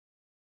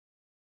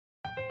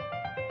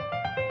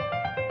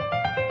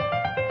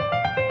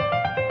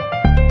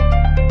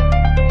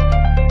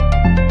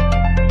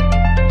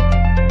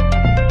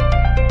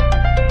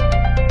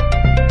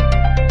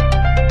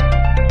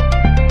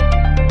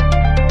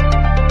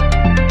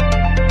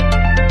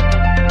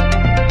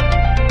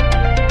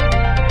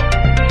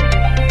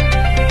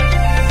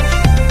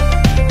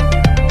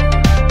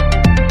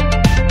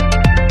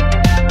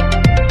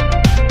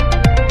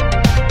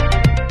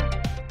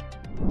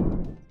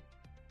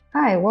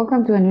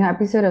welcome to a new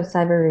episode of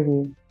Cyber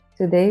Review.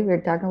 Today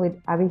we're talking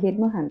with Abhijit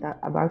Mohanta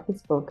about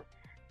his book,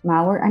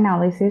 Malware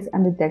Analysis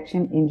and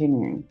Detection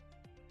Engineering.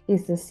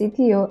 He's the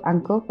CTO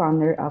and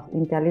co-founder of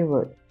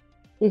Intelliroot.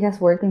 He has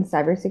worked in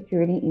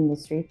cybersecurity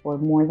industry for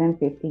more than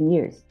 15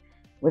 years,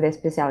 with a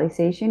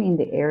specialization in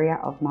the area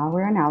of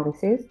malware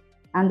analysis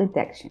and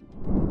detection.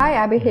 Hi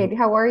Abhijit,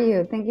 how are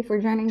you? Thank you for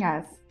joining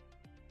us.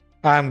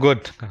 I'm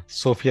good.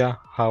 Sophia,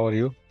 how are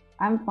you?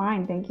 I'm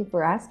fine, thank you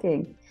for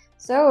asking.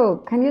 So,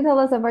 can you tell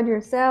us about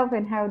yourself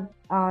and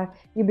how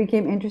you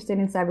became interested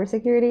in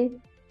cybersecurity?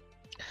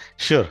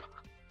 Sure.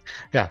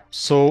 Yeah.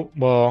 So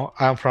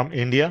I'm from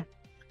India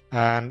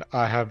and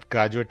I have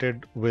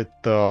graduated with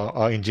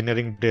an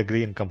engineering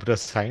degree in computer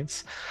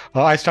science.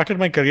 I started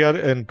my career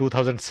in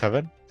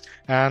 2007,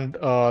 and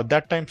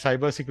that time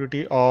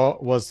cybersecurity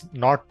was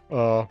not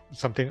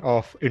something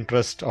of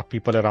interest of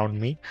people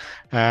around me.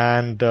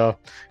 And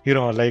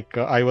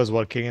I was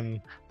working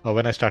in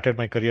when I started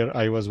my career,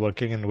 I was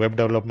working in web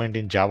development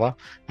in Java,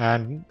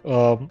 and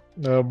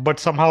but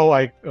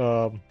somehow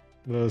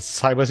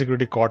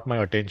cybersecurity caught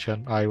my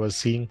attention. I was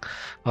seeing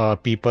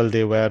people,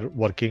 they were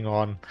working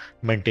on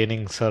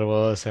maintaining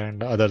servers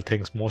and other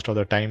things most of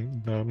the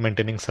time,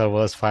 maintaining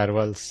servers,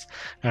 firewalls,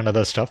 and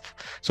other stuff.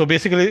 So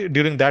basically,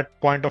 during that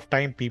point of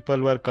time, people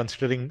were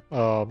considering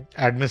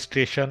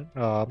administration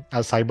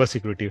as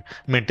cybersecurity,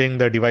 maintaining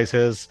the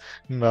devices,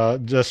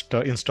 just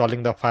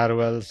installing the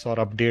firewalls or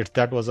updates.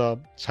 That was a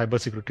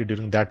cybersecurity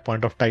during that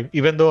point of time.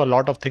 Even though a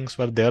lot of things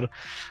were there,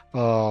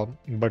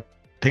 but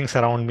things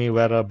around me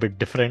were a bit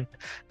different,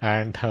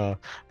 and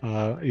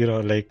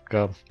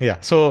yeah.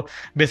 So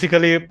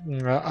basically,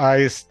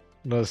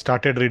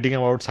 started reading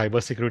about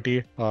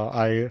cybersecurity.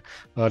 I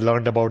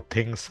learned about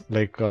things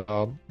like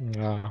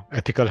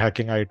ethical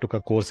hacking. I took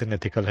a course in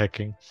ethical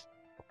hacking.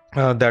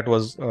 That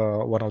was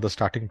one of the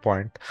starting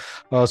point.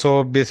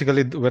 So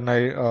basically, when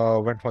I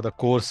went for the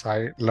course,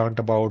 I learned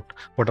about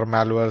what are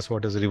malwares,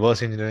 what is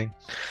reverse engineering.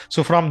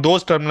 So from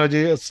those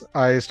terminologies,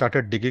 I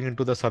started digging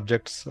into the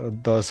subjects.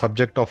 The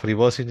subject of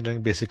reverse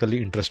engineering basically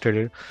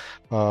interested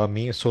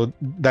me. So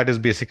that is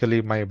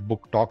basically my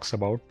book talks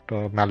about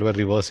malware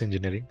reverse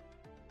engineering.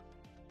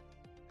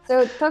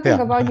 So, talking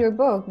Yeah. about your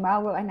book,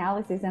 Malware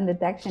Analysis and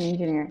Detection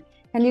Engineer,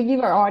 can you give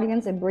our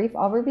audience a brief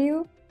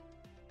overview?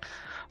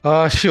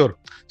 Sure.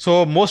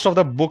 So most of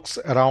the books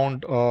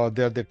around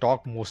there, they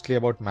talk mostly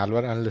about malware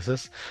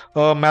analysis.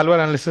 Malware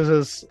analysis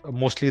is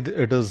mostly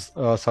it is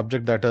a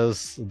subject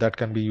that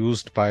can be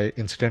used by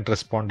incident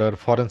responder,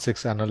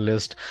 forensics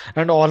analyst,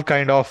 and all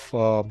kind of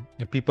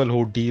people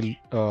who deal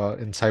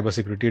in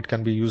cybersecurity. It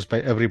can be used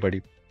by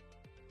everybody.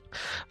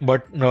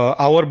 But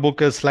our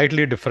book is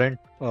slightly different.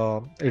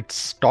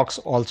 It talks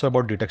also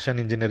about detection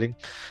engineering.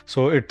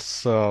 So it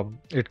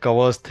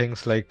covers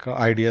things like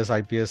IDS,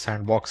 IPS,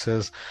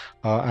 sandboxes,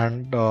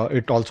 and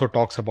it also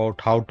talks about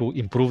how to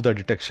improve the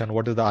detection.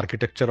 What is the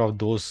architecture of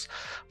those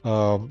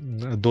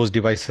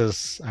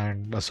devices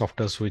and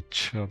softwares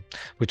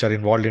which are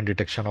involved in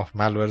detection of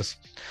malwares.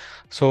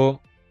 So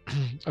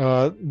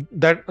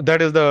that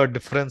is the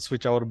difference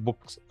which our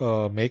books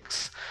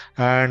makes,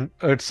 and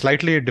it's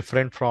slightly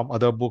different from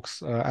other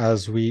books,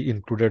 as we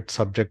included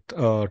subject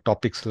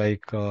topics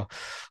like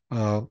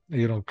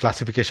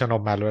classification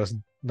of malwares.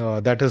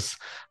 That is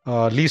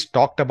least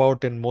talked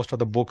about in most of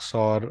the books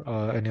or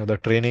any of the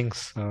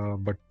trainings,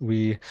 but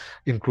we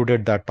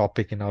included that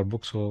topic in our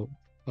book. So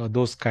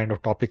those kind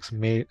of topics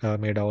made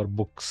our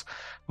book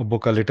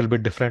a little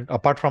bit different.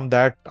 Apart from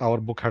that, our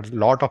book had a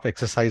lot of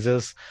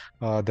exercises.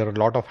 There are a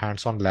lot of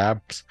hands-on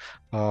labs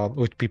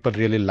which people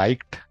really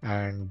liked,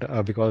 and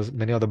because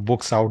many of the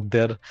books out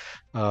there,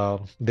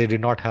 they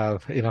did not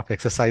have enough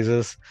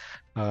exercises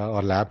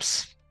or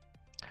labs.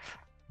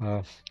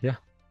 Yeah.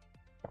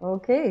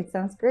 Okay,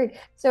 sounds great.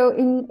 So,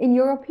 in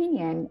your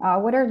opinion,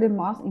 what are the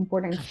most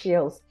important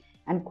skills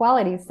and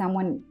qualities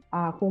someone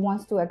who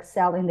wants to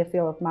excel in the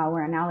field of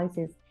malware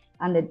analysis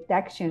and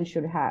detection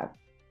should have?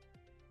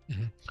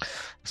 Mhm.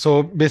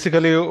 So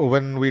basically,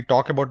 when we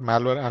talk about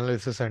malware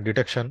analysis and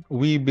detection,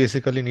 we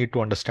basically need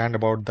to understand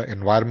about the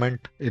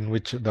environment in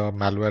which the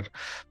malware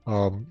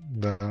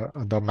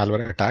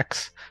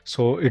attacks.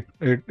 So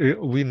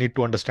we need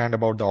to understand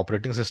about the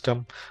operating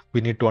system.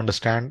 We need to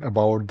understand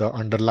about the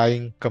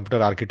underlying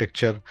computer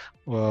architecture.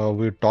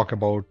 We talk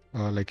about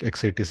like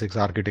x86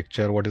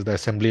 architecture. What is the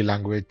assembly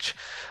language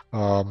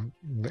um,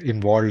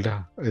 involved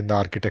in the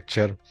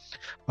architecture?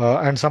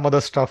 And some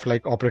other stuff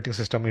like operating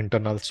system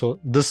internal. So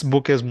this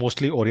book is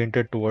mostly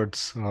oriented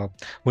towards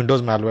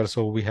Windows malware.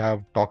 So we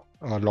have talked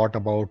a lot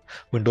about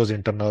Windows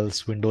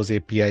internals, Windows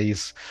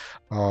APIs.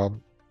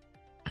 Um,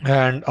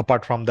 and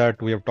apart from that,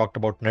 we have talked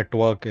about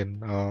network,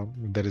 and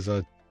there is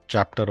a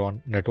chapter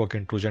on network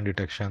intrusion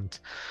detections.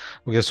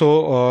 Okay,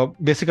 so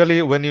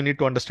basically, when you need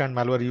to understand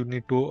malware, you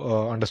need to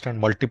understand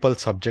multiple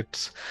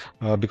subjects,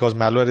 because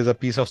malware is a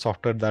piece of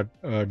software that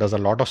does a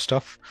lot of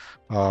stuff.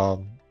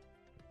 Um,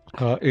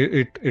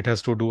 it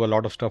has to do a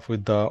lot of stuff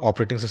with the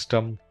operating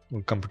system,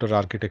 computer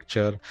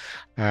architecture,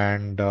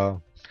 and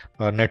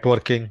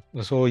networking.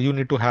 So you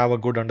need to have a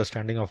good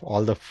understanding of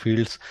all the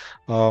fields.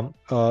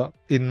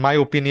 In my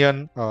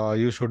opinion,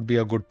 you should be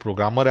a good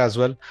programmer as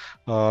well,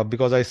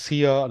 because I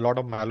see a lot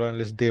of malware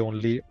analysts, they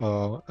only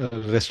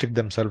restrict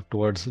themselves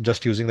towards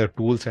just using the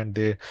tools, and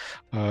they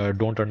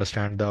don't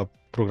understand the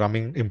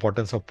programming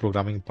importance of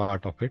programming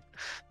part of it.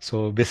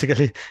 So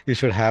basically, you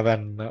should have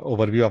an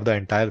overview of the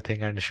entire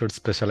thing and should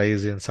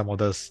specialize in some of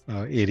those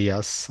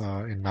areas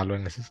in malware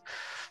analysis.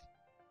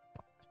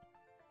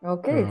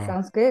 Okay, Uh,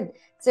 sounds good.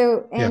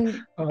 So, Yeah. and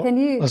Uh,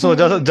 can so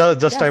just, you,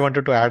 just I yes.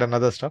 wanted to add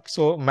another stuff.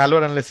 So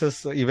malware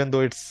analysis, even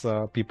though it's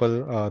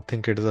people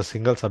think it is a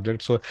single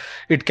subject, so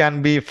it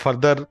can be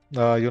further,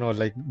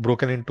 like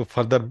broken into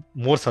further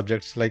more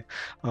subjects. Like,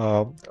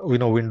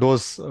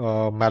 Windows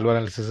malware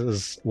analysis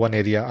is one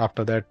area.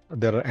 After that,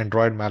 there are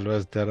Android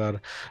malwares, there are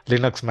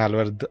Linux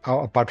malware.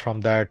 Apart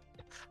from that,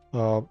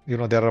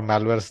 there are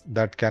malwares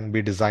that can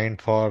be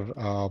designed for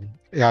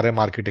ARM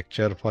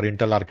architecture, for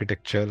Intel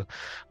architecture.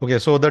 Okay,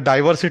 so the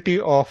diversity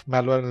of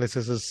malware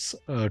analysis is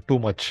too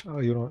much.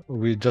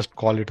 We just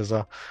call it as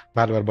a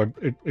malware, but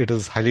it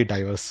is highly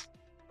diverse.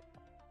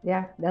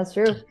 Yeah, that's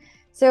true.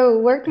 So,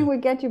 where can we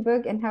get your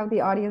book and how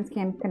the audience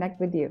can connect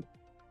with you?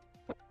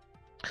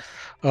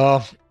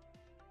 Uh,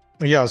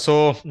 yeah,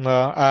 so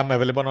I'm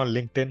available on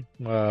LinkedIn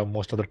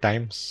most of the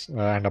times,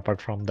 and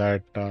apart from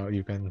that,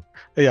 you can,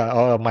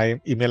 yeah, my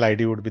email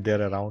ID would be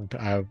there around.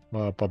 I have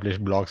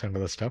published blogs and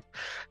other stuff.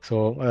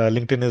 So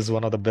LinkedIn is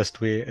one of the best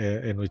way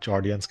in which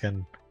audience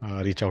can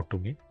reach out to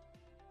me.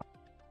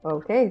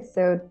 Okay,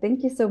 so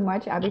thank you so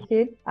much,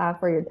 Abhijit,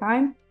 for your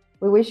time.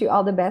 We wish you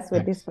all the best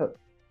with this Thanks. book.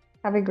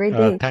 Have a great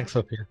day. Thanks,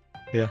 Sophia.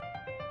 Yeah.